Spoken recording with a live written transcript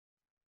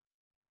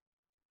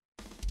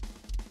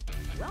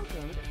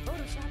Welcome to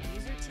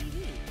PhotoshopUser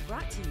TV,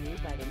 brought to you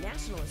by the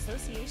National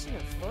Association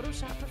of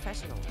Photoshop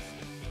Professionals.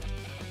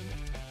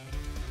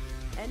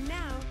 And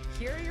now,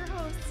 here are your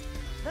hosts,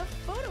 the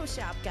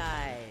Photoshop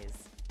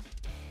guys.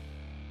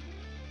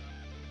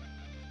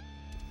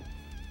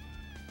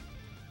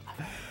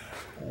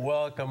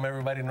 Welcome,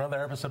 everybody, to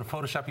another episode of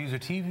PhotoshopUser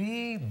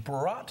TV,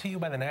 brought to you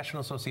by the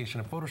National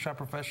Association of Photoshop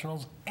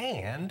Professionals.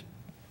 And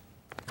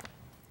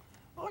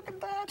look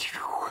at that!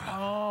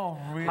 Oh,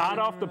 really? Hot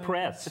off the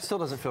press. It still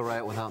doesn't feel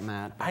right without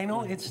Matt. I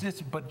know it's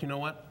just, but you know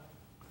what?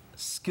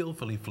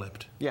 Skillfully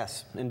flipped.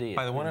 Yes, indeed.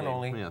 By the one and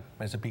only Yeah.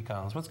 Mr. Pete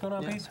Collins. What's going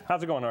on, Yes. Pete?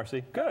 How's it going,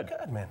 RC? Good.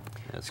 Good, man.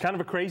 It's kind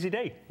of a crazy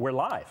day. We're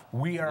live.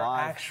 We are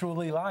Live.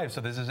 actually live.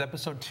 So this is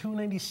episode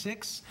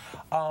 296.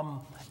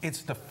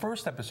 It's the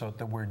first episode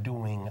that we're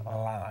doing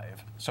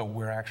live. So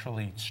we're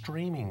actually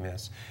streaming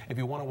this. If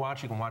you want to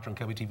watch, you can watch on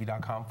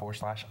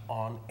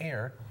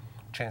kelbytv.com/on-air.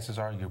 Chances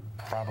are you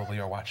probably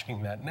are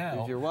watching that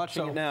now. If you're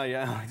watching it now,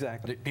 yeah,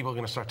 exactly. People are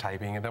going to start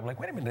typing, and they're like,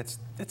 "Wait a minute,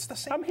 it's the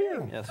same I'm here.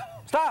 thing." Yes.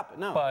 Stop!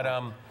 No.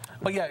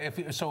 But yeah,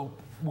 so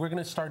we're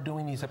going to start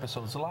doing these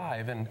episodes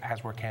live, and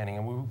as we're canning,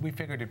 and we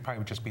figured it probably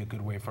would just be a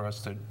good way for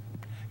us to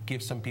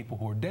give some people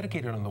who are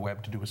dedicated on the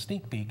web to do a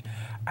sneak peek,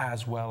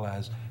 as well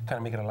as kind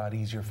of make it a lot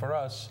easier for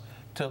us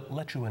to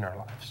let you in our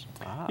lives.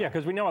 Yeah,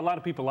 because we know a lot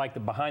of people like the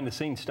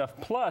behind-the-scenes stuff.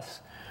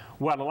 Plus,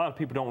 what a lot of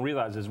people don't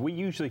realize is we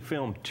usually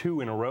film 2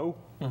 in a row.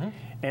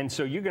 And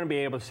so you're going to be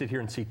able to sit here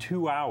and see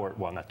 2 hours,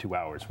 well, not 2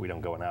 hours, we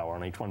don't go an hour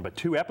on each one, but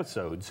 2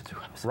 episodes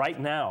right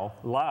now,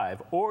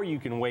 live, or you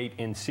can wait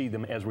and see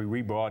them as we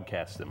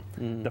rebroadcast them.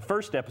 The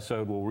first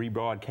episode will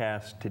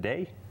rebroadcast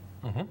today,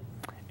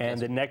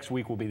 and the next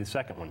week will be the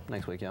second one.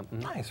 Next week, yeah.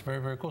 Nice,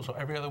 very, very cool. So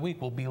every other week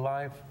we'll be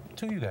live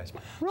to you guys.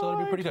 So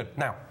that'll be pretty good.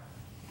 Now,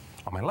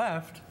 on my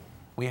left,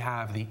 we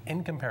have the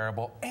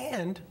incomparable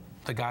and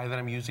the guy that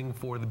I'm using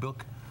for the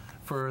book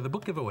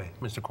giveaway,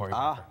 Mr. Corey.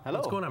 Hello.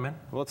 What's going on, man?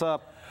 What's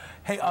up?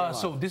 Hey,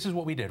 so this is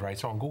what we did, right?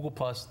 So on Google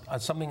Plus,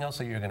 something else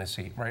that you're going to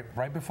see, right?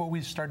 Right before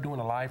we start doing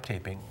a live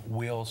taping,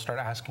 we'll start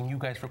asking you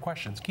guys for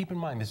questions. Keep in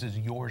mind, this is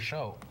your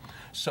show.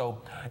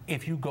 So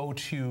if you go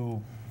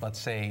to, let's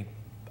say,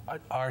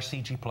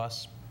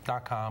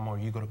 rcgplus.com, or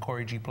you go to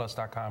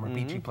coreygplus.com or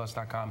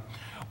pgplus.com,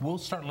 we'll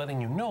start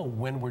letting you know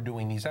when we're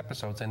doing these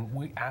episodes, and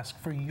we ask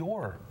for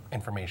your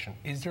information.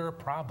 Is there a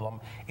problem?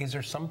 Is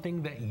there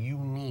something that you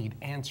need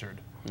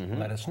answered?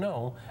 Let us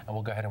know, and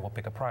we'll go ahead and we'll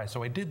pick a prize.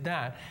 So I did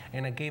that,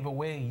 and I gave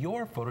away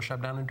your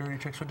Photoshop Down and Dirty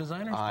Tricks for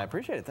Designers. I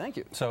appreciate it. Thank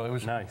you. So it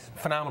was Nice.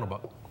 Phenomenal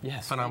book.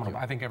 Yes, Phenomenal. thank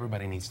you. I think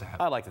everybody needs to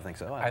have it. I like to think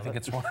so. I think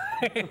it's one,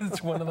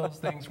 it's one of those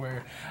things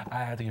where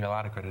I have to give you a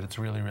lot of credit. It's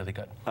really, really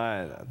good.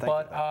 Thank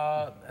But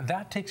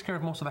that takes care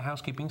of most of the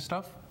housekeeping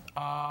stuff.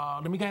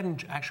 Let me go ahead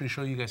and actually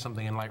show you guys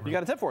something in Lightroom. you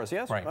got a tip for us,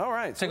 yes? Right. All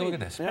right. Take a look at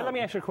this. Hey, let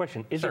me ask you a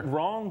question. Is it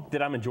wrong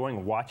that I'm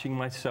enjoying watching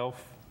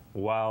myself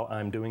while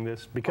I'm doing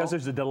this? Because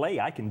there's a delay.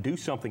 I can do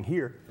something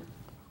here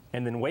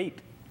and then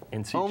wait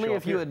and see. Only show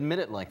if up you here. admit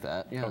it like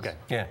that. Yes. Okay.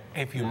 Yeah,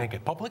 if you make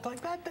it public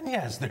like that, then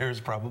yes, there's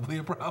probably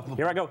a problem.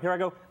 Here I go. Here I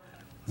go.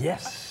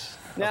 Yes.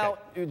 Now,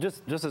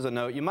 just as a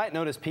note, you might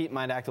notice Pete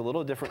might act a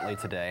little differently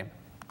today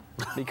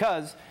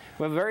because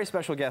we have a very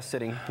special guest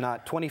sitting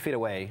not 20 feet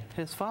away.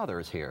 His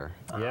father is here.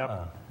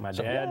 Yep. My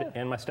dad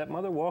and my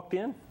stepmother walked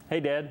in. Hey,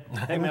 Dad.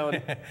 Hey,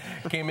 Melody.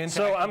 Came in.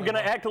 So I'm going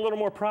to act a little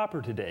more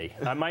proper today.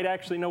 I might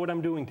actually know what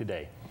I'm doing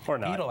today, or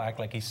not. Pete'll act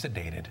like he's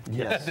sedated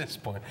Yes. at this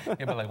point. He'll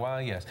be like,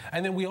 well, yes.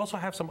 And then we also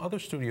have some other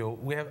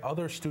we have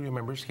other studio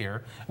members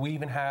here. We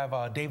even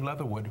have Dave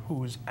Leatherwood,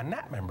 who's a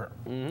NAT member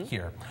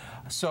here.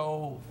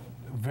 So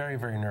very,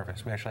 very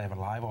nervous. We actually have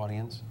a live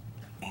audience,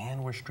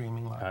 and we're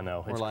streaming live. I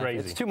know. We're It's live.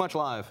 crazy. It's too much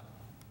live.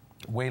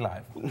 Way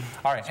live.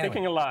 All right, Speaking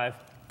anyway, of live,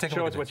 take a show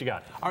look us at what this. you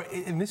got. All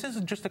right, and this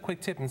is just a quick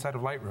tip inside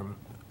of Lightroom.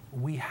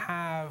 We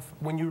have,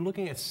 when you're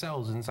looking at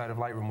cells inside of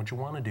Lightroom, what you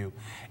want to do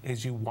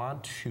is you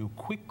want to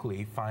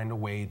quickly find a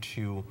way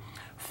to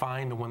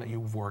find the one that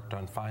you've worked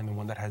on, find the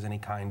one that has any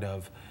kind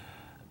of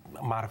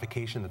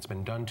modification that's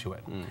been done to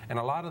it. And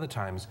a lot of the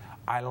times,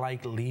 I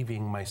like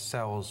leaving my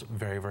cells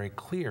very, very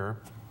clear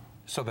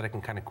so that I can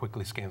kind of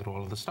quickly scan through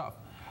all of the stuff.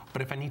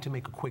 But if I need to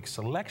make a quick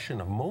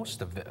selection of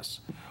most of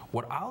this,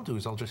 what I'll do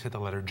is I'll just hit the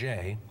letter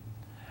J,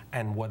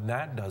 and what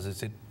that does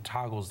is it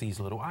toggles these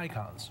little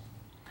icons.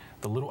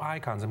 The little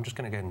icons, I'm just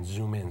going to go ahead and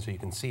zoom in so you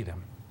can see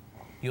them.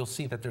 You'll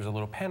see that there's a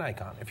little pen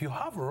icon. If you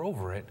hover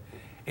over it,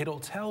 it'll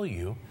tell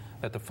you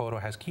that the photo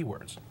has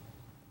keywords.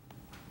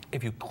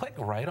 If you click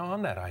right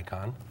on that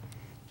icon,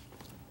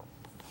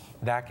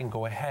 that can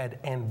go ahead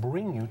and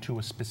bring you to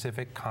a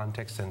specific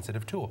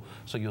context-sensitive tool.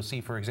 So you'll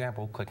see, for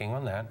example, clicking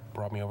on that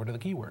brought me over to the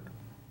keyword.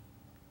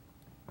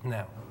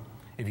 Now,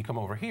 if you come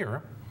over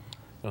here,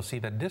 you'll see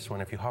that this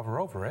one, if you hover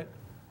over it,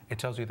 it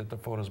tells you that the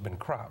photo's been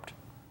cropped.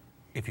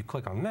 If you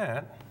click on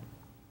that,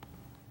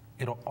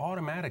 it'll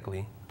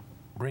automatically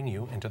bring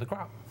you into the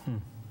crop.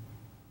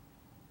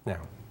 Now,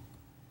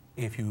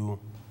 if you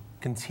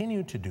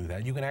continue to do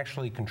that, you can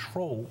actually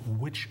control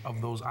which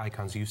of those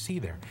icons you see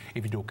there.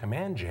 If you do a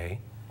Command J,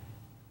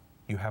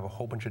 you have a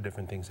whole bunch of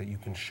different things that you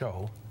can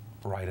show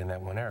right in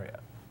that one area.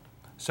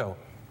 So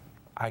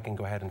I can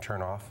go ahead and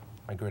turn off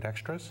my grid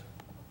extras,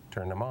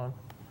 turn them on,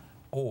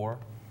 or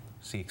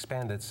see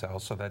expanded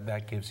cells, so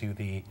that gives you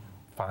the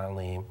file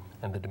name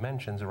and the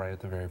dimensions right at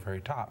the very,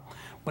 very top.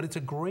 But it's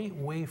a great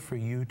way for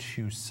you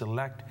to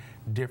select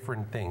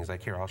different things.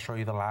 Like here, I'll show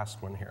you the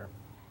last one here.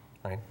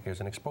 Right? Here's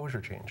an exposure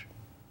change.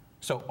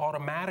 So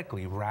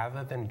automatically,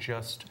 rather than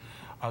just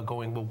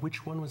going, well,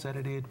 which one was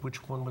edited,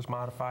 which one was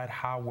modified,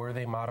 how were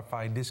they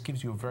modified, this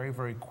gives you a very,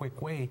 very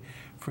quick way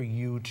for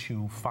you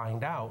to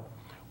find out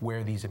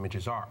where these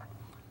images are.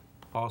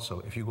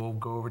 Also, if you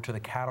go over to the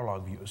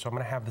catalog view, so I'm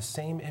going to have the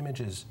same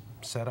images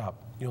set up.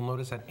 You'll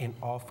notice that in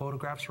all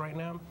photographs right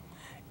now,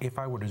 if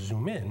I were to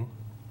zoom in,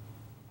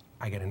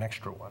 I get an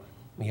extra one.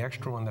 The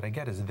extra one that I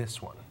get is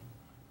this one.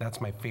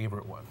 That's my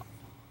favorite one.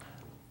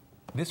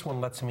 This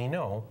one lets me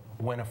know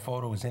when a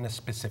photo is in a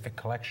specific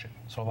collection.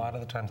 So a lot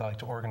of the times I like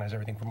to organize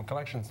everything from a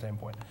collection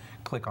standpoint.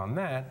 Click on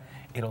that,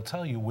 it'll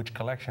tell you which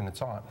collection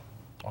it's on.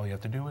 All you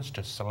have to do is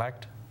just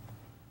select,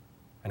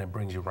 and it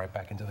brings you right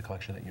back into the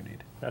collection that you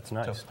need. That's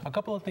nice. So a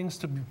couple of things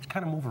to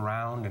kind of move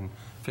around and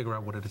figure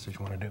out what it is that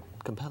you want to do.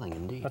 Compelling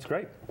indeed. That's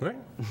great. Right?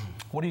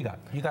 What do you got?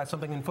 You got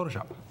something in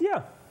Photoshop?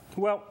 Yeah.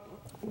 Well,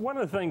 one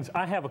of the things,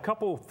 I have a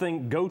couple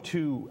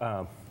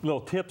go-to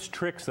little tips,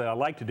 tricks that I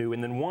like to do,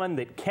 and then one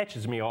that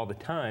catches me all the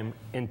time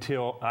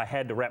until I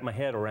had to wrap my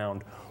head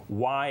around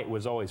why it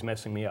was always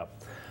messing me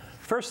up.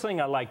 First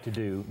thing I like to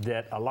do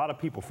that a lot of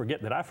people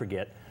forget, that I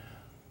forget,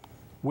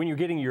 when you're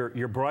getting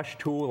your brush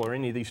tool or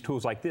any of these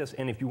tools like this,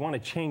 and if you want to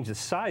change the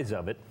size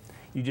of it,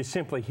 you just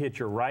simply hit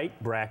your right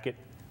bracket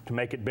to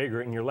make it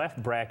bigger and your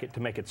left bracket to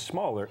make it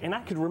smaller. And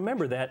I could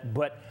remember that,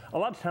 but a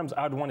lot of times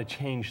I would want to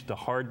change the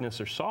hardness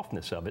or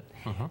softness of it,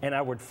 and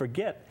I would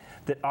forget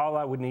that all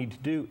I would need to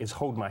do is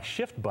hold my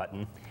shift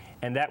button,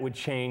 and that would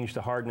change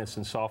the hardness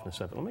and softness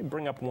of it. Let me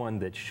bring up one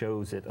that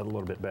shows it a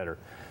little bit better.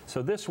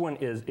 So this one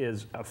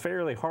is a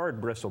fairly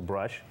hard bristle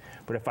brush,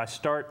 but if I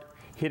start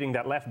hitting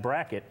that left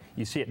bracket,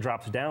 you see it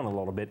drops down a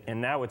little bit,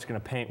 and now it's going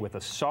to paint with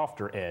a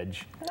softer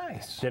edge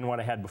than what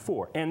I had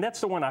before. And that's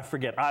the one I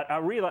forget. I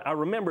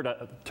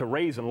remember to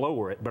raise and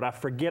lower it, but I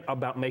forget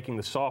about making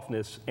the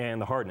softness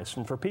and the hardness.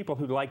 And for people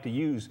who like to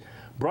use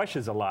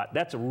brushes a lot,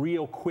 that's a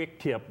real quick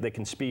tip that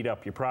can speed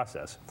up your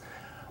process.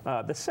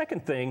 The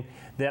second thing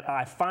that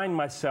I find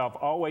myself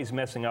always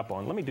messing up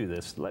on, let me do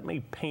this. Let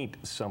me paint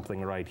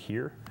something right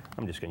here.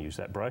 I'm just going to use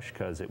that brush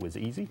because it was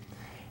easy.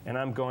 And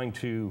I'm going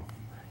to,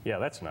 yeah,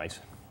 that's nice.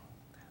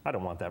 I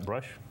don't want that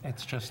brush.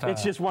 It's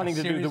just wanting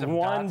to do the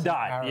one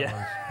dot.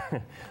 Yeah.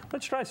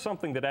 Let's try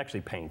something that actually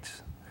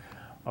paints.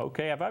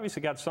 Okay, I've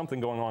obviously got something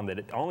going on that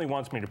it only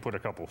wants me to put a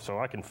couple, so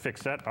I can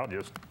fix that. I'll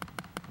just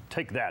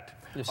take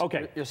that.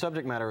 Okay. Your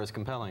subject matter is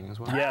compelling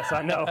as well. Yes,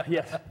 I know.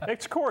 Yes,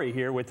 it's Corey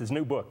here with his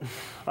new book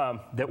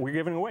that we're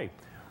giving away.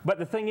 But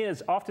the thing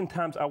is,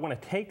 oftentimes I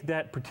want to take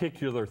that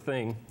particular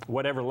thing,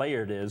 whatever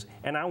layer it is,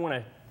 and I want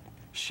to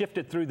shift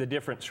it through the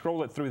different,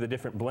 scroll it through the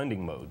different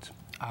blending modes.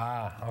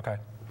 Ah, okay.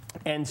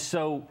 And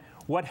so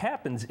what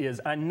happens is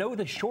I know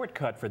the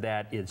shortcut for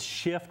that is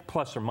Shift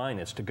plus or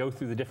minus to go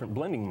through the different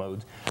blending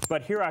modes.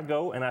 But here I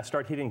go and I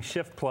start hitting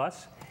Shift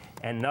plus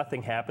and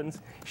nothing happens.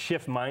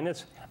 Shift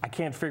minus, I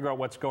can't figure out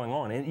what's going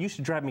on. And it used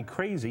to drive me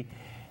crazy.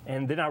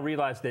 And then I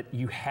realized that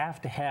you have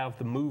to have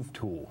the move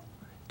tool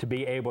to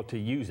be able to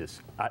use this.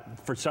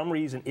 For some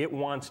reason, it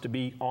wants to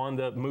be on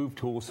the move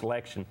tool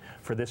selection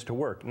for this to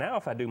work. Now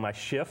if I do my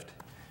Shift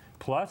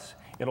plus,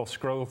 it'll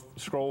scroll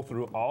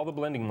through all the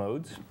blending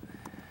modes.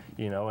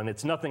 You know, and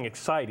it's nothing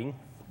exciting,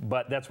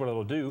 but that's what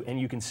it'll do, and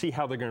you can see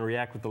how they're going to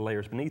react with the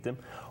layers beneath them,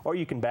 or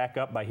you can back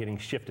up by hitting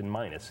Shift and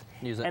minus.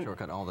 Use that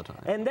shortcut all the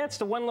time. And that's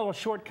the one little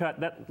shortcut,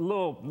 that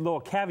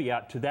little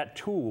caveat to that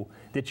tool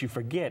that you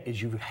forget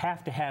is you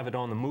have to have it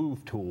on the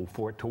move tool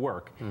for it to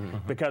work.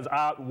 Because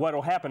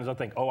what'll happen is I'll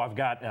think, oh, I've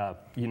got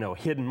you know,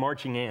 hidden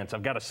marching ants.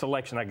 I've got a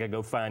selection I got to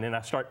go find, and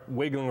I start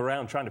wiggling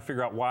around trying to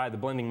figure out why the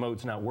blending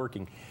mode's not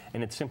working,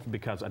 and it's simply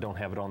because I don't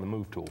have it on the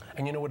move tool.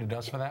 And you know what it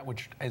does for that,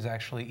 which is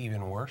actually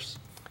even worse?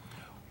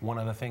 One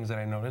of the things that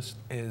I noticed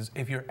is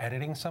if you're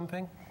editing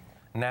something,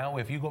 now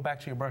if you go back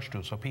to your brush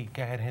tool, so Pete,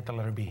 go ahead and hit the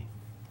letter B,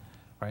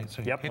 right?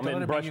 So you hit the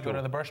letter B, you go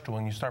to the brush tool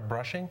and you start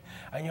brushing,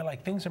 and you're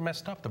like, things are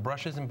messed up. The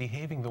brush isn't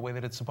behaving the way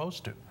that it's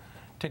supposed to.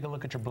 Take a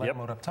look at your blend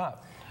mode up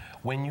top.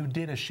 When you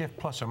did a Shift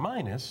plus or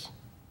minus,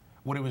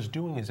 what it was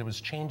doing is it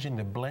was changing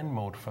the blend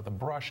mode for the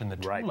brush in the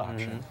tool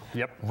option,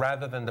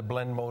 rather than the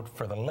blend mode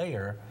for the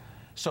layer.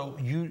 So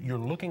you're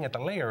looking at the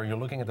layer, you're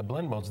looking at the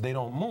blend modes, they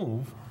don't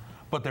move,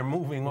 but they're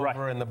moving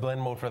over in the blend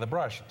mode for the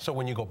brush. So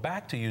when you go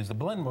back to use the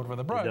blend mode for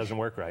the brush, it doesn't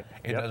work right.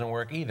 It doesn't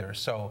work either.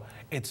 So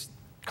it's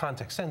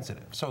context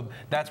sensitive. So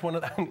that's one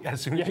of the,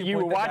 as soon as you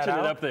were watching it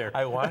up there.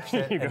 I watched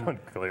it. You're going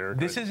clear.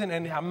 This isn't,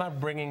 and I'm not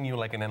bringing you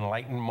like an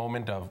enlightened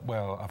moment of,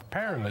 well,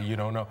 apparently you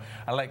don't know.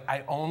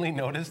 I only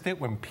noticed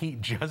it when Pete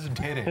just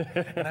did it.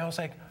 And I was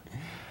like,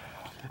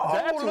 oh,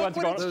 that's look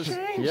what it's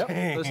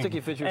changing. Those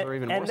sticky features are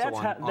even more so on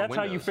Windows. That's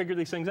how you figure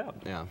these things out.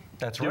 Yeah,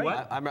 that's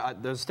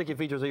right. Those sticky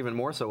features are even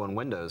more so on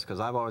Windows, because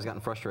I've always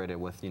gotten frustrated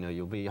with, you know,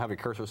 you'll have your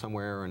cursor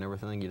somewhere and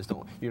everything. You just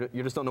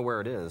don't know where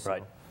it is.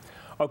 Right.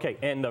 Okay,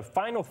 and the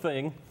final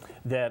thing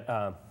that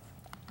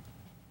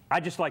I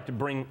just like to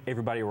bring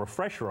everybody a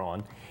refresher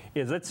on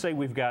is, let's say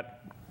we've got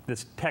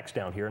this text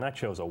down here, and I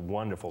chose a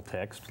wonderful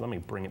text. Let me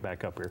bring it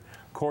back up here.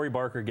 Corey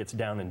Barker gets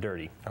down and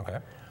dirty. Okay.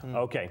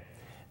 Okay,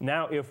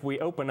 now if we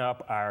open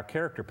up our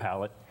character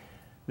palette,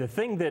 the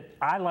thing that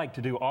I like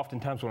to do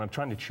oftentimes when I'm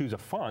trying to choose a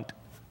font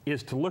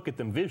is to look at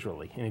them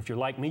visually. And if you're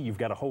like me, you've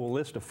got a whole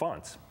list of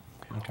fonts.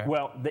 Okay.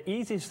 Well, the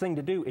easiest thing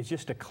to do is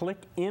just to click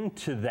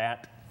into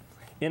that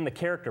in the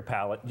character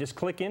palette, just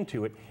click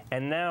into it,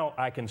 and now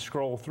I can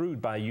scroll through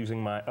by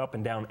using my up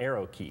and down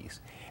arrow keys.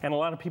 And a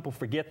lot of people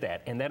forget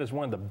that, and that is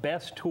one of the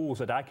best tools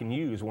that I can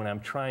use when I'm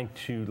trying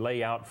to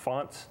lay out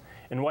fonts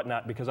and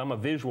whatnot, because I'm a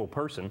visual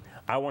person.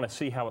 I want to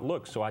see how it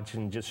looks, so I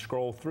can just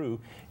scroll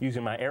through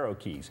using my arrow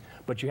keys.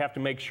 But you have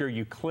to make sure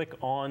you click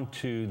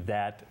onto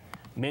that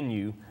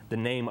menu, the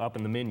name up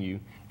in the menu,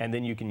 and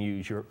then you can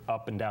use your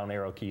up and down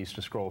arrow keys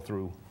to scroll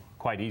through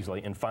quite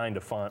easily and find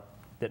a font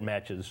that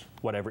matches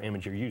whatever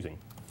image you're using.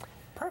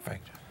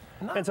 Perfect.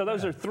 And so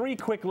those are 3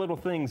 quick little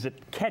things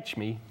that catch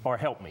me or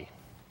help me.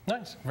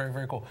 Nice. Very,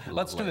 very cool.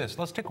 Let's do this.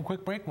 Let's take a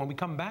quick break. When we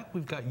come back,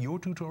 we've got your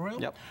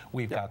tutorial. Yep.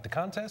 We've got the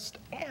contest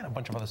and a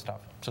bunch of other stuff.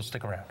 So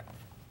stick around.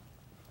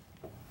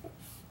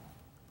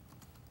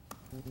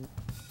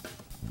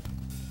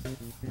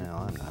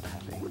 No, I'm not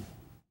happy.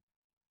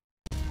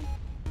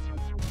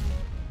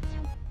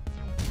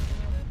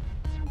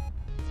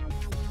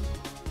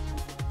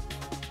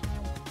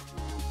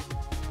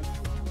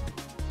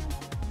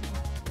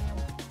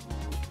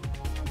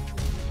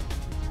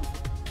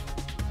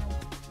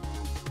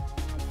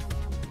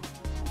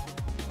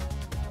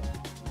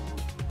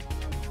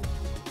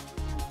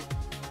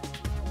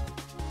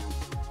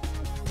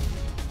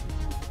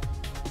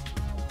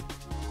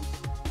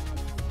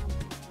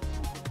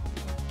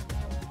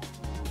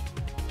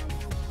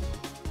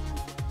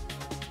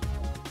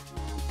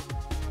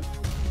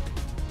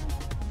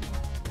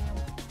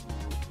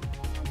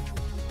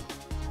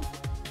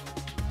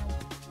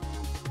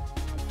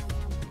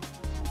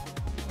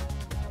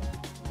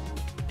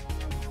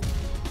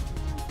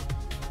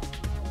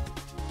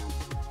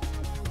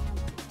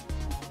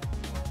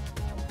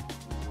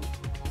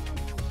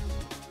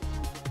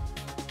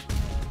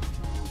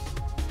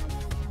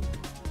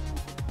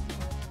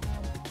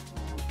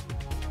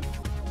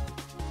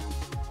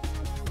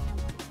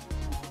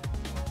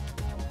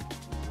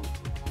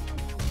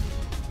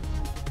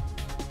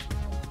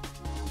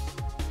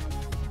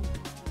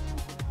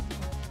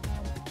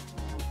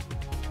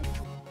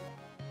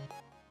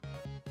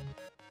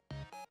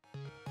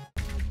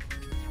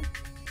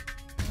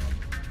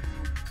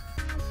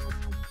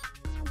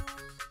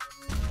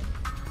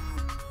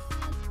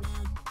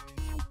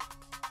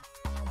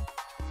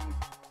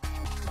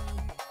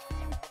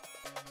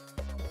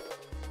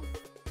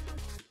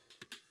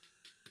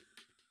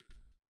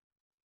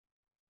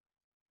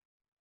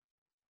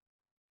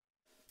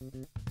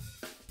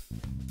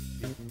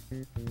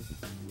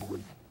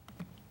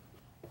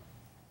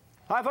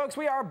 Hi folks,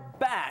 we are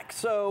back.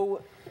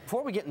 So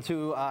before we get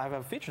into, I have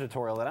a feature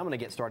tutorial that I'm going to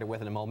get started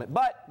with in a moment.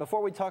 But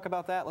before we talk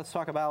about that, let's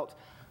talk about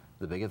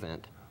the big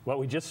event. What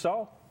we just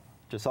saw?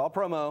 Just saw a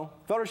promo.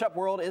 Photoshop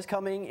World is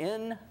coming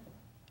in,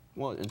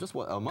 well, in just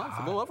what, a month?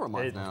 A little over a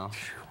month now.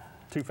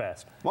 Too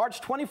fast. March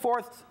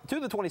 24th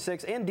to the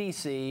 26th in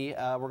D.C.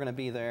 We're going to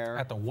be there.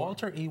 At the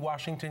Walter E.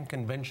 Washington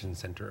Convention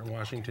Center in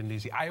Washington,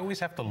 D.C. I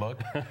always have to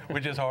look,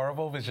 which is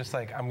horrible. It's just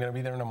like, I'm going to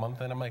be there in a month,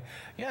 and I'm like,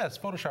 yes,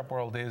 Photoshop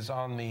World is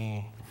on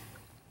the...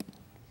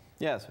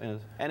 Yes,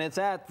 and it's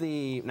at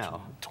the,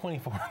 no.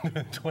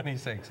 24th to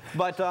 26th.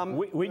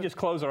 But we just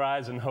close our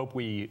eyes and hope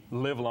we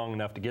live long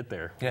enough to get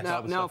there. Yes.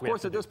 Now of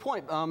course, at this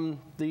point,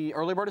 the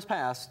early bird is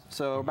passed,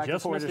 so back to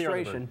full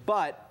registration.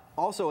 But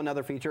also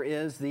another feature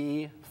is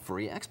the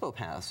free Expo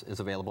Pass is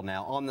available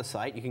now on the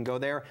site. You can go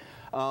there,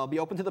 be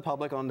open to the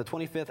public on the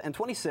 25th and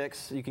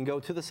 26th. You can go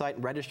to the site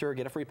and register,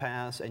 get a free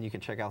pass, and you can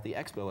check out the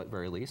Expo at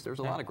very least. There's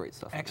a lot of great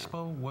stuff.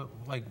 Expo, what,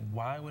 like,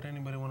 why would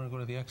anybody want to go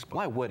to the Expo?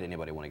 Why would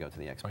anybody want to go to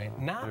the Expo?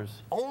 Right? Not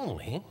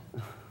only.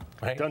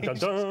 Right? Dun, dun,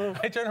 dun.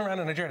 I turn around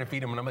and I try to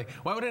feed him, and I'm like,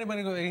 why would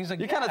anybody go there? He's like,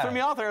 You kind of threw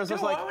me off there. I was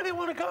just like, why would they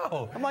want to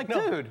go? I'm like,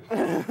 No.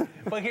 dude.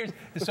 But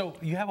so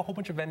you have a whole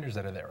bunch of vendors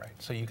that are there, right?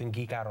 So you can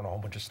geek out on a whole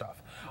bunch of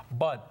stuff.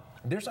 But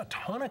there's a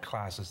ton of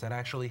classes that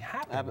actually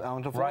happen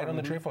right on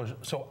the trade floor.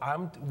 So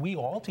we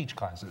all teach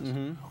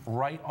classes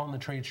right on the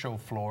trade show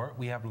floor.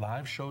 We have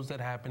live shows that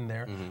happen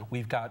there.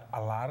 We've got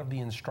a lot of the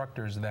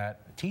instructors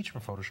that teach for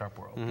Photoshop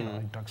World, you know,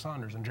 like Doug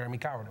Saunders and Jeremy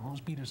Coward and Moose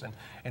Peterson,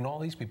 and all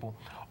these people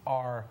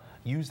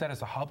use that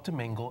as a hub to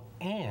mingle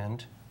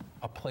and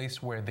a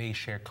place where they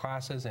share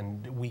classes,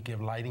 and we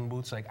give lighting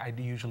booths. Like I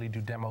usually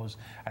do demos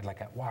at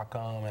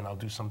Wacom, and I'll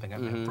do something at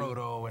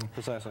Manfrotto,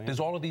 and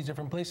there's all of these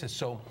different places.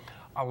 So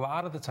a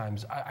lot of the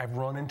times I've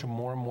run into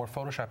more and more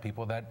Photoshop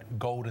people that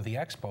go to the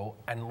Expo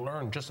and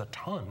learn just a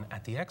ton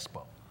at the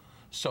Expo.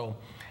 So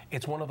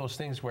it's one of those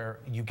things where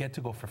you get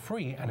to go for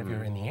free, and if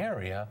you're in the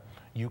area,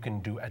 you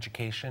can do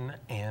education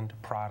and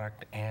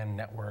product and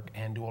network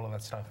and do all of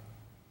that stuff.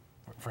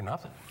 For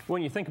nothing.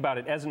 When you think about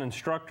it, as an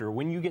instructor,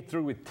 when you get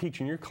through with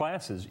teaching your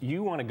classes,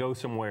 you want to go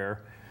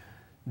somewhere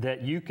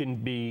that you can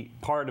be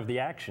part of the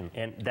action,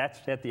 and that's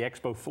at the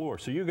expo floor.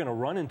 So you're going to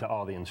run into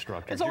all the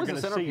instructors. It's always the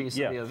centerpiece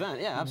of the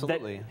event. Yeah,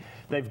 absolutely.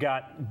 They've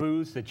got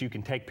booths that you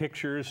can take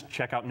pictures,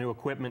 check out new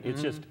equipment.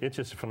 It's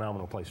just a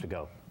phenomenal place to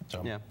go.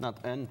 So. Yeah,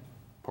 and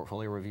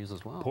portfolio reviews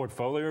as well.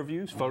 Portfolio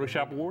reviews,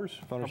 Photoshop Wars.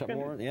 Photoshop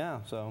Wars,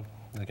 yeah. So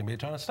there can be a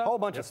ton of stuff. A whole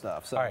bunch of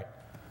stuff. So. All right.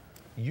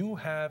 You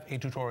have a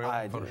tutorial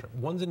on Photoshop.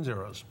 Ones and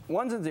zeros.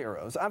 Ones and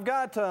zeros. I've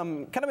got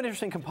kind of an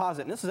interesting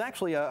composite, and this is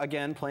actually,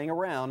 again, playing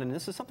around, and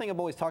this is something I've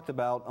always talked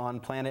about on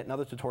Planet and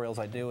other tutorials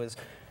I do is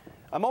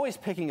I'm always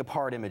picking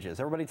apart images.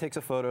 Everybody takes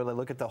a photo, they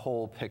look at the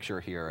whole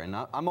picture here, and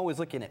I'm always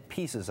looking at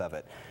pieces of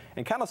it.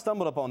 And kind of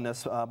stumbled upon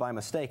this by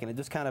mistake, and it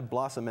just kind of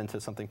blossomed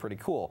into something pretty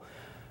cool.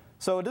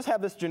 So I just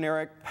have this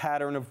generic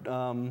pattern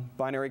of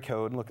binary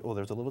code. And look, oh,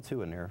 there's a little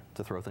 2 in there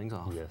to throw things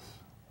off. Yes.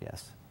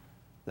 Yes.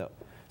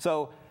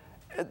 So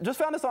just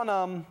found this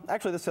on,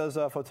 actually this says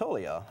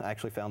Fotolia, I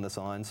actually found this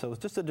on. So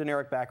it's just a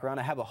generic background.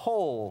 I have a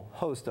whole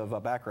host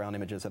of background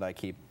images that I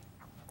keep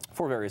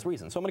for various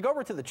reasons. So I'm going to go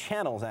over to the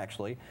channels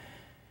actually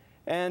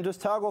and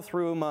just toggle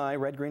through my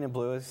red, green, and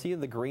blue. See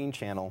the green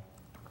channel.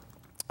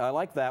 I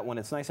like that when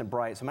it's nice and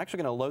bright. So I'm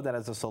actually going to load that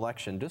as a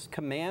selection. Just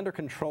Command or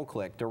Control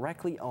click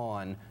directly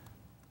on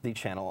the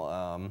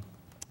channel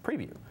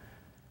preview.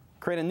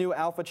 Create a new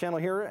alpha channel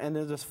here and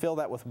then just fill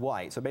that with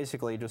white. So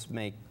basically just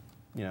make,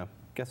 you know,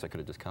 guess I could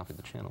have just copied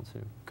the channel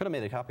too. Could have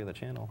made a copy of the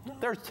channel.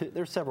 No.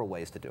 There's several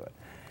ways to do it.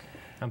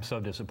 I'm so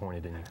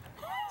disappointed in you.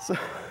 So,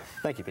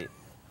 thank you, Pete.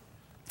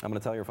 I'm going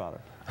to tell your father.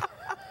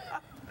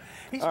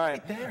 He's all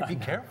right there. Be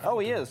careful. Oh,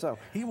 he is. So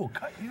he will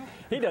cut you.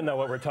 He doesn't know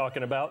what we're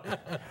talking about.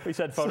 We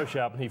said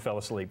Photoshop and he fell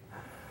asleep.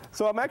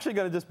 So I'm actually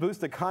going to just boost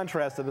the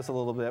contrast of this a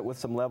little bit with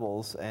some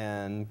levels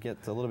and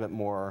get a little bit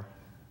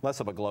less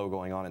of a glow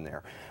going on in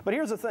there. But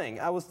here's the thing.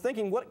 I was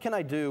thinking, what can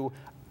I do?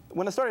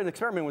 When I started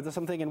experimenting with this,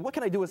 I'm thinking, what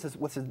can I do with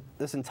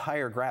this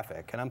entire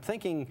graphic? And I'm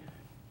thinking,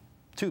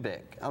 too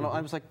big. I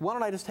was like, why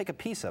don't I just take a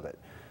piece of it?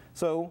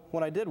 So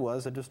what I did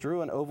was I just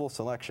drew an oval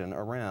selection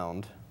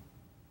around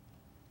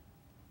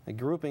a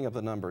grouping of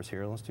the numbers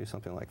here. Let's do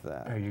something like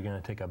that. Are you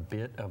going to take a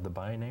bit of the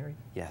binary?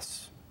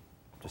 Yes,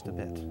 just a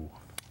bit.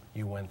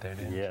 You went there,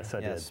 didn't you? Yes,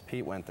 I did. Yes,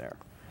 Pete went there.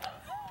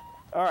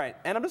 All right,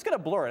 and I'm just going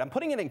to blur it. I'm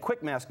putting it in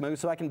quick mask mode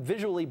so I can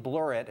visually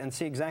blur it and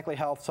see exactly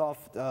how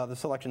soft the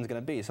selection is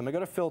going to be. So I'm going to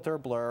go to Filter,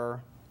 Blur,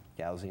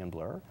 Gaussian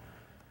Blur.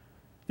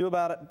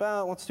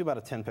 Let's do about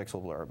a 10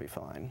 pixel blur, it'll be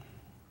fine.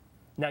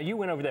 Now you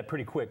went over that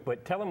pretty quick,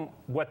 but tell them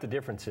what the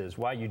difference is,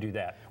 why you do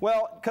that.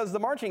 Well, because the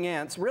marching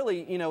ants,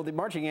 really, you know, the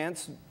marching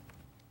ants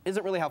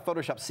isn't really how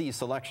Photoshop sees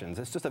selections.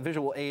 It's just a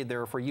visual aid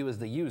there for you as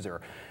the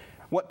user.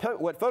 What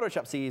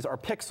Photoshop sees are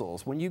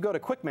pixels. When you go to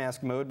quick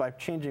mask mode by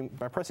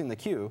pressing the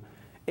Q,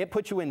 it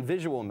puts you in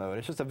visual mode.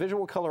 It's just a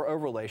visual color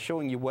overlay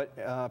showing you what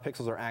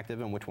pixels are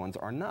active and which ones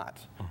are not.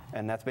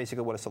 And that's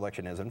basically what a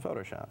selection is in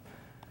Photoshop.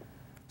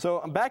 So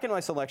I'm back in my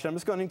selection. I'm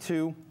just going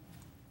to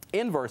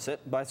inverse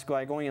it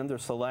by going under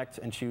Select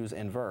and choose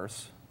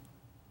Inverse.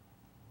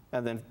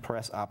 And then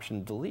press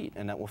Option Delete.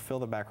 And that will fill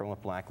the background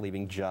with black,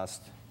 leaving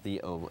just the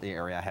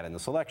area I had in the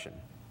selection.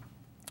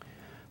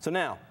 So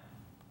now,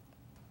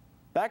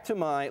 back to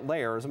my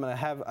layers. I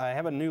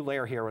have a new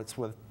layer here. It's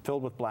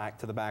filled with black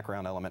to the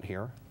background element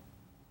here.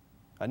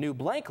 A new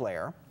blank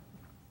layer,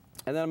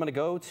 and then I'm going to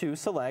go to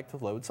Select,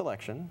 Load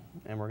Selection,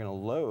 and we're going to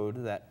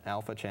load that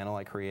alpha channel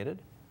I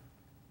created.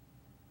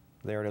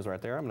 There it is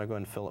right there. I'm going to go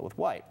ahead and fill it with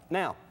white.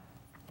 Now,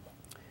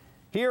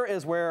 here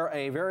is where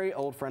a very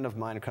old friend of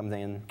mine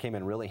came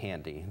in really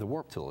handy, the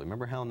warp tool.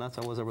 Remember how nuts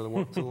I was over the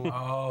warp tool?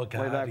 Oh,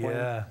 God, way back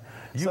yeah.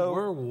 When? You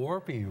were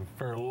warpy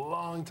for a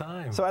long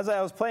time. So as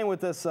I was playing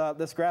with this,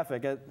 this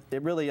graphic,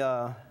 it really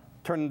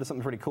turned into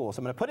something pretty cool. So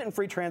I'm going to put it in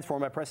free transform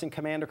by pressing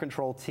Command or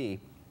Control T.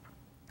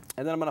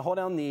 And then I'm going to hold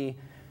down the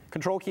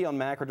Control key on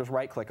Mac or just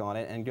right-click on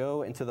it and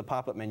go into the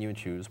pop-up menu and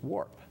choose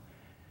Warp.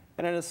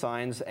 And it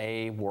assigns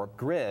a warp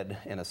grid,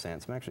 in a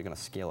sense. I'm actually going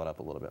to scale it up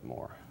a little bit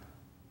more.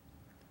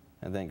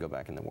 And then go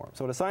back in the warp.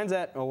 So it assigns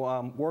that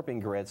warping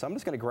grid. So I'm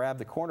just going to grab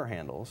the corner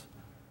handles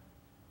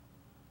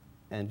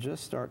and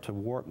just start to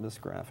warp this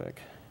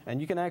graphic. And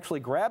you can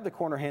actually grab the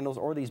corner handles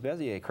or these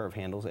Bezier curve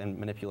handles and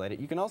manipulate it.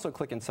 You can also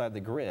click inside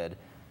the grid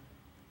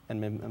and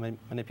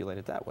manipulate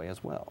it that way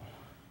as well.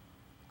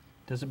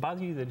 Does it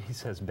bother you that he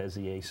says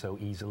Bezier so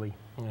easily?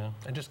 Yeah,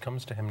 it just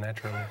comes to him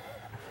naturally.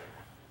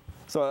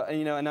 So,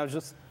 you know, and I was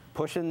just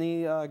pushing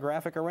the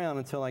graphic around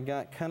until I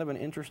got kind of an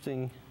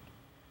interesting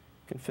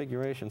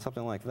configuration,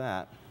 something like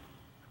that.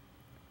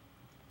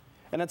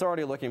 And it's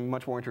already looking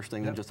much more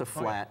interesting than just a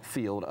flat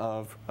field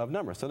of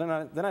numbers. So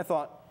then I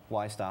thought,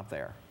 why stop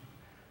there?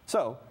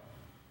 So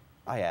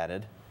I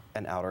added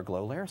an outer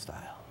glow layer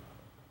style.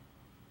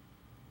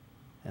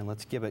 And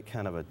let's give it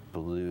kind of a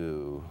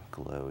blue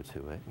glow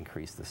to it,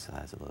 increase the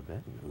size a little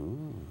bit.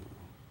 Ooh.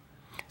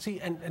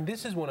 See, and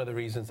this is one of the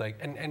reasons, like,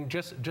 and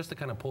just to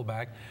kind of pull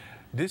back,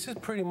 this is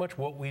pretty much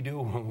what we do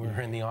when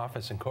we're in the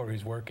office and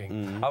Corey's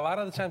working. A lot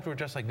of the times we're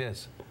just like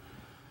this.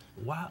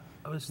 wow,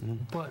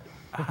 but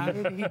how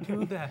did he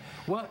do that?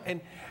 Well,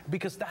 and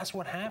because that's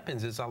what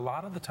happens is a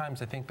lot of the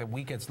times I think that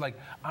we get, like,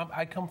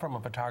 I come from a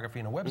photography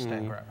and a web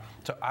background,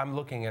 so I'm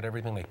looking at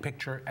everything like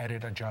picture,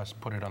 edit, adjust,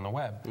 put it on the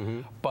web.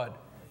 But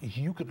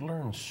you could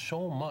learn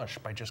so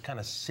much by just kind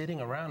of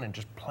sitting around and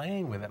just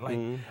playing with it. Like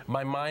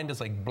my mind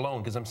is like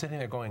blown because I'm sitting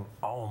there going,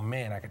 "Oh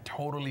man, I could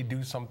totally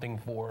do something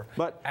for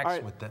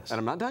X with this." And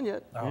I'm not done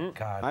yet. Oh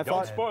God!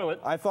 Don't spoil it.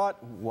 I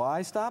thought,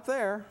 why stop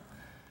there?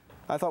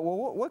 I thought,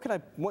 well, what could I?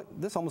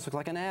 This almost looks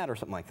like an ad or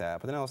something like that.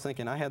 But then I was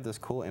thinking, I had this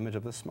cool image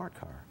of this smart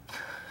car.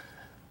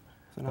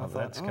 So Well,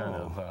 that's kind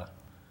of.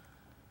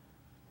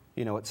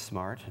 You know, it's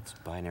smart. It's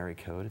binary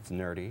code. It's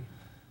nerdy.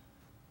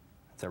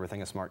 It's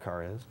everything a smart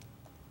car is.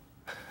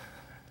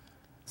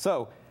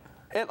 So,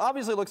 it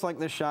obviously looks like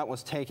this shot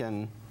was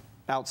taken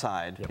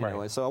outside. Yep.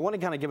 Anyway, so I want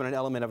to kind of give it an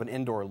element of an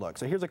indoor look.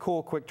 So here's a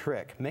cool, quick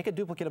trick. Make a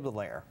duplicate of the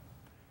layer,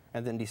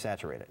 and then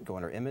desaturate it. Go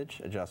under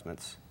Image,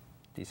 Adjustments,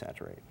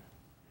 Desaturate.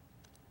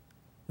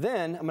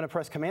 Then I'm going to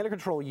press Command or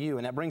Control U,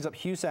 and that brings up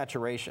Hue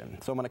Saturation.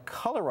 So I'm going to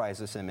colorize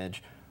this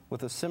image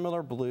with a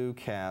similar blue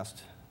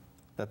cast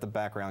that the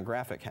background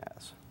graphic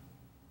has.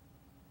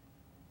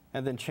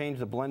 And then change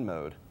the blend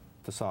mode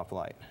to soft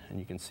light. And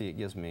you can see it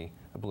gives me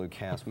a blue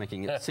cast,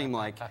 making it seem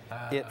like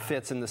it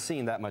fits in the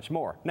scene that much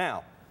more.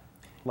 Now,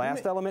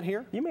 last element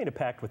here. You made a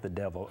pact with the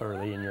devil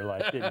early in your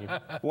life, didn't you?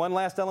 One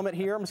last element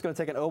here. I'm just going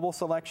to take an oval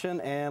selection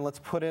and let's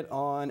put it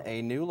on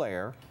a new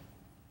layer.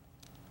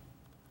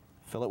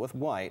 Fill it with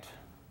white.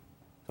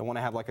 So I want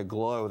to have like a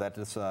glow that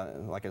this,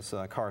 like this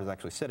car is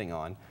actually sitting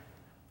on.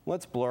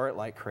 Let's blur it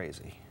like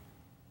crazy.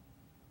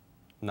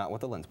 Not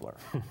with the lens blur.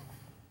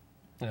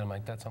 Yeah,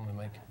 Mike, that's something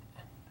like.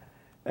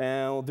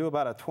 And we'll do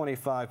about a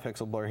 25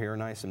 pixel blur here,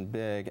 nice and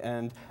big.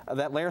 And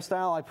that layer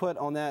style I put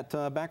on that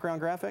background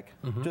graphic,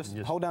 just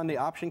hold down the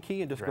Option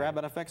key and just grab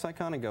that effects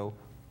icon and go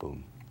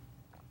boom.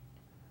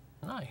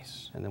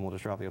 Nice. And then we'll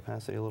just drop the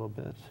opacity a little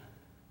bit.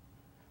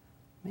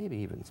 Maybe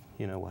even,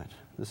 you know what?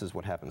 This is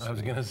what happens. I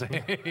was going to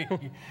say,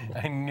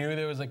 I knew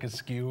there was like a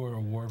skew or a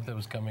warp that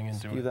was coming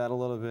into it. Do that a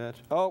little bit.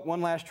 Oh,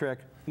 one last trick.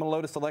 I'm going to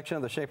load a selection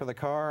of the shape of the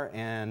car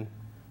and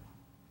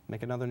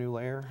make another new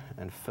layer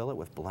and fill it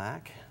with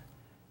black.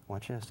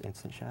 Watch this,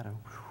 instant shadow.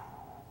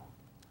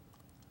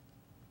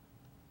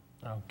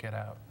 Oh, get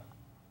out.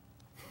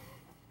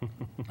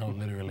 Oh,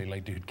 literally,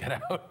 like, dude,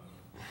 get out.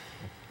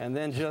 And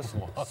then just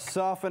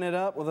soften it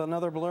up with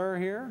another blur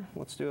here.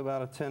 Let's do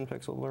about a 10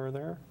 pixel blur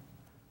there.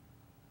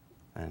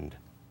 And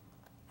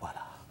voila.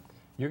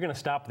 You're going to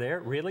stop there?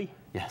 Really?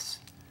 Yes.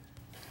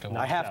 Nice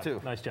I have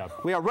to. Nice job.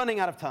 We are running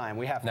out of time.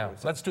 We have to. Now,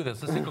 let's do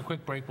this. Let's take a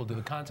quick break. We'll do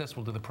the contest.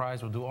 We'll do the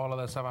prize. We'll do all of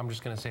that stuff. I'm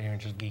just going to sit here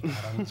and just geek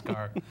out on this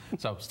car.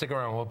 So stick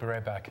around. We'll be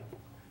right back.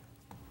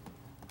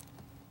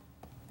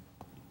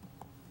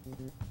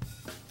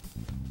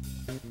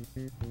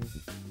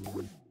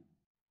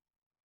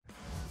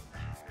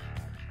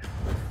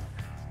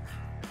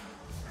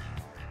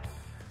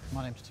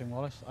 My name's Tim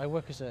Wallace. I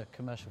work as a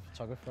commercial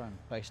photographer. I'm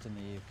based in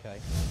the UK.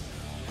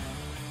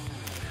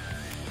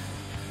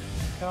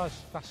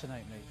 Cars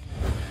fascinate me.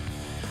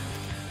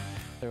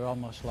 They're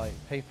almost like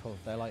people.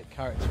 They're like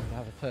characters. They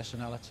have a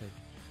personality.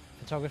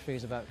 Photography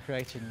is about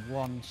creating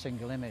one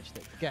single image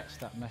that gets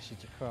that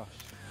message across.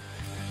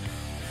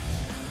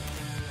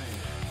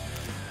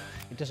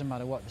 It doesn't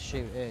matter what the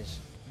shoot is.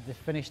 The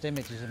finished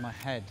image is in my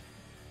head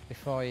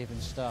before I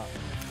even start.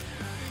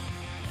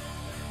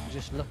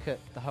 Just look at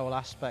the whole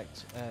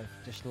aspect of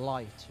just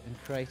light and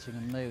creating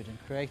a mood and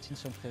creating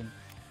something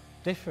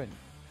different.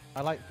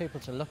 I like people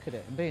to look at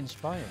it and be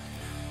inspired.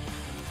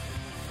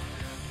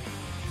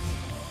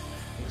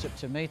 It's up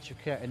to me to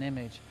create an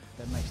image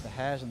that makes the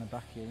hairs on the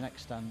back of your neck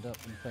stand up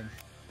and think,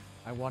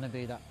 I want to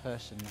be that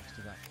person next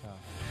to that car.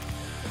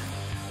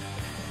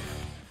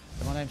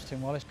 So my name's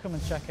Tim Wallace. Come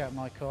and check out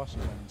my courses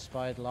on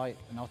inspired light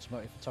and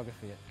automotive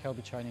photography at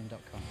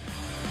kelbytraining.com.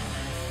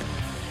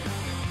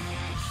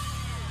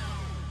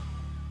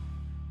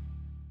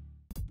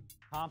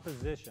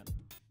 Composition.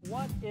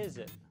 What is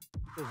it?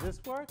 Does this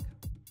work?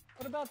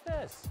 What about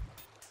this?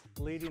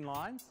 Leading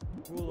lines,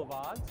 rule of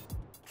odds,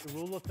 the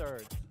rule of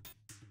thirds.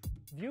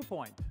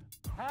 Viewpoint,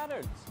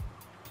 patterns,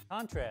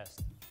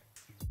 contrast,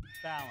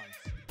 balance.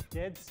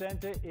 Dead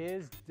center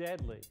is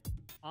deadly.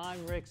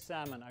 I'm Rick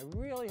Salmon. I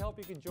really hope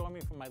you can join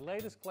me for my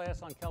latest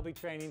class on Kelby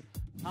Training,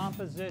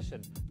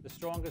 Composition, the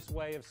strongest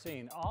way of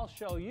seeing. I'll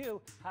show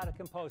you how to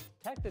compose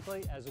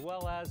technically as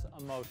well as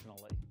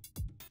emotionally.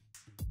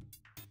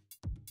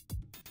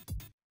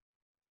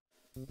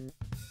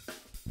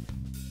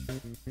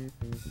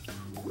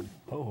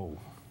 Oh.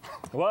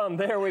 Well, and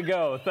there we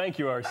go. Thank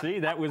you,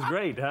 RC. That was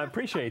great. I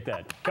appreciate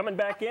that. Coming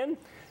back in,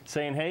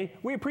 saying, hey,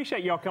 we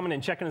appreciate y'all coming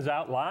and checking us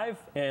out live.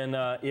 And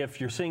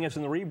if you're seeing us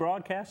in the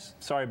rebroadcast,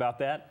 sorry about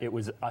that. It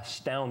was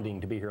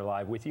astounding to be here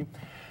live with you.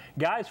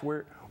 Guys,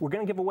 we're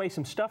going to give away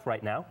some stuff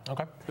right now.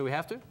 Okay. Do we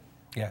have to?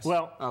 Yes.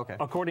 Well, okay.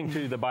 According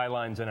to the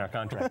bylines in our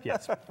contract,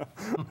 yes.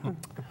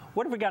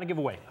 What have we got to give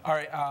away? All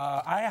right,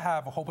 I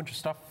have a whole bunch of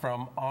stuff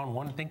from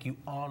On1. Thank you,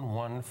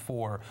 On1,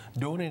 for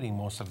donating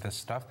most of this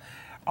stuff.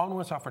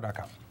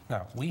 On1software.com.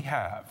 Now, we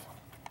have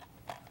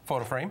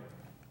photo frame.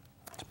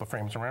 Let's put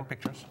frames around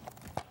pictures.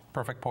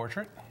 Perfect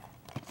portrait.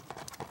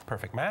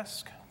 Perfect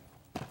mask.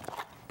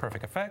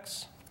 Perfect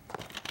effects.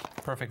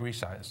 Perfect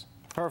resize.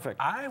 Perfect.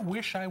 I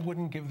wish I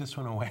wouldn't give this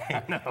one away.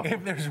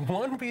 If there's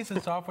one piece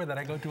of software that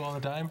I go to all the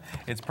time,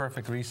 it's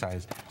Perfect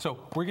Resize. So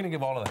we're going to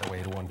give all of that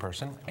away to one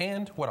person.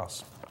 And what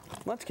else?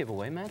 Let's give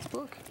away Matt's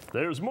book.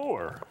 There's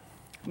more.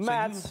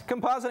 Matt's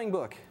compositing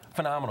book.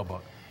 Phenomenal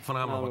book.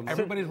 Phenomenal book.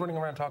 Everybody's running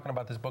around talking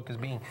about this book as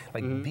being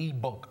like the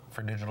book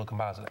for digital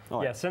compositing.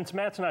 Oh, yeah, since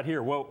Matt's not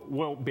here,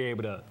 we'll be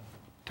able to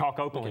talk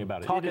openly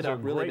about it. Talk it is up a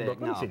really great big.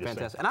 book. Let me No, see this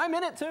fantastic. thing. And I'm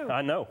in it too.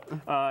 I know.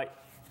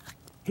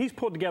 He's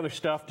pulled together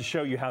stuff to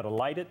show you how to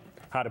light it,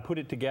 how to put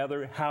it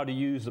together, how to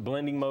use the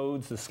blending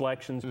modes, the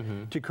selections,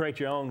 to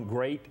create your own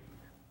great,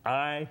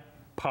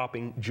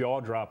 eye-popping,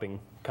 jaw-dropping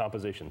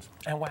compositions.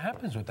 And what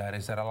happens with that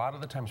is that a lot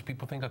of the times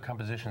people think of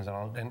compositions,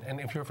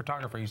 and if you're a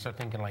photographer, you start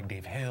thinking like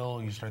Dave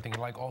Hill, you start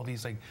thinking like all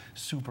these like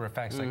super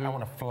effects, like I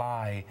want to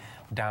fly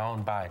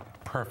down by,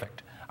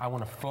 perfect. I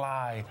want to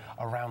fly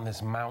around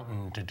this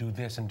mountain to do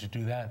this and to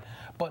do that.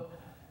 But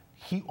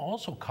he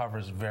also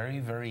covers very,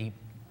 very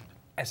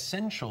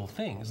essential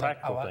things.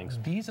 Practical things.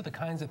 These are the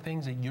kinds of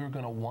things that you're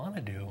going to want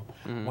to do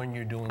when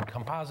you're doing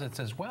composites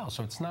as well.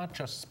 So it's not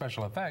just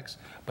special effects,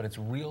 but it's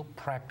real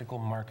practical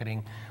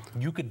marketing.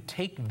 You could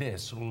take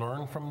this,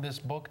 learn from this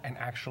book, and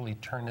actually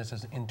turn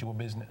this into a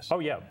business. Oh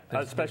yeah,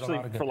 There's especially a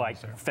lot of good for like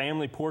things there.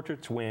 family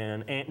portraits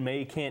when Aunt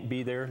May can't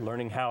be there,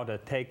 learning how to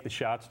take the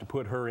shots to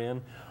put her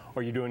in.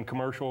 Or you're doing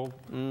commercial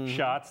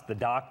shots, the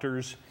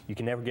doctors, you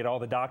can never get all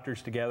the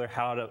doctors together,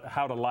 how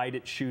to light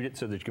it, shoot it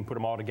so that you can put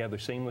them all together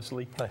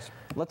seamlessly. Nice.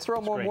 Let's throw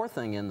one great. more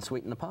thing in,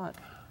 sweeten the pot.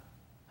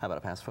 How about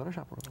a pass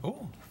Photoshop World?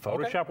 Ooh,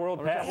 Photoshop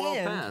World Pass. World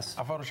And Pass.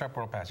 a Photoshop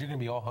World Pass. You're going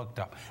to be all hooked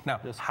up. Now,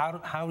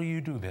 how do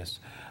you do this?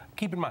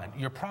 Keep in mind,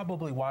 you're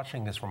probably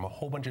watching this from a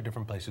whole bunch of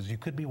different places. You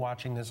could be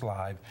watching this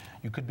live.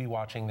 You could be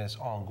watching this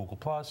on Google+.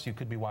 You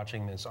could be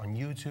watching this on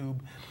YouTube.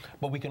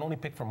 But we can only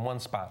pick from one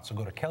spot. So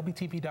go to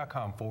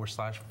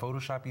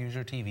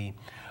kelbytv.com/PhotoshopUserTV.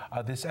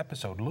 This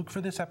episode, look for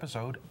this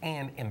episode,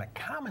 and in the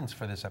comments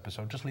for this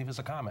episode, just leave us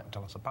a comment.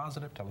 Tell us a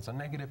positive, tell us a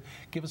negative,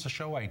 give us a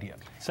show idea.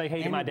 Say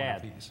hey to my Any one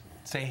of dad. these.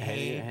 Say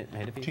hey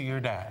to Pete. to your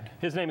dad.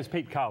 His name is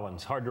Pete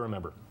Collins, hard to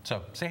remember.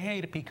 So say hey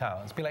to Pete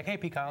Collins. Be like, hey,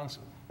 Pete Collins.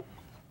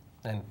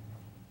 And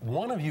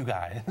one of you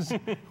guys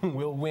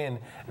will win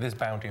this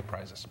bounty of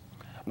prizes.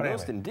 But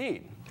Most anyway,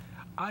 indeed.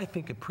 I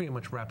think it pretty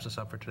much wraps us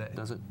up for today.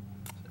 Does it?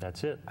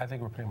 That's it. I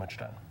think we're pretty much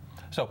done.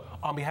 So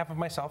on behalf of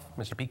myself,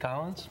 Mr. Pete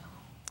Collins.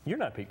 You're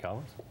not Pete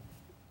Collins.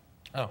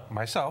 Oh,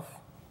 myself.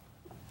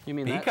 You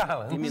mean Pete that?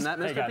 Collins. You mean that,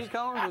 Hey, Mr. guys. Pete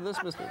Collins, or this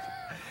Mr.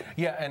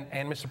 Yeah,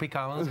 and Mr. Pete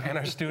Collins and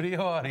our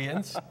studio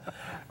audience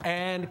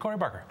and Corey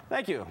Barker.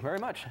 Thank you very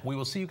much. We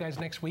will see you guys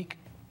next week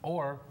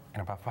or in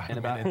about 5 In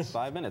about minutes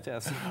 5 minutes,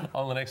 yes.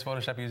 on the next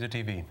Photoshop User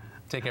TV.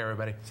 Take care,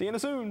 everybody. See you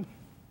soon.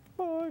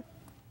 Bye.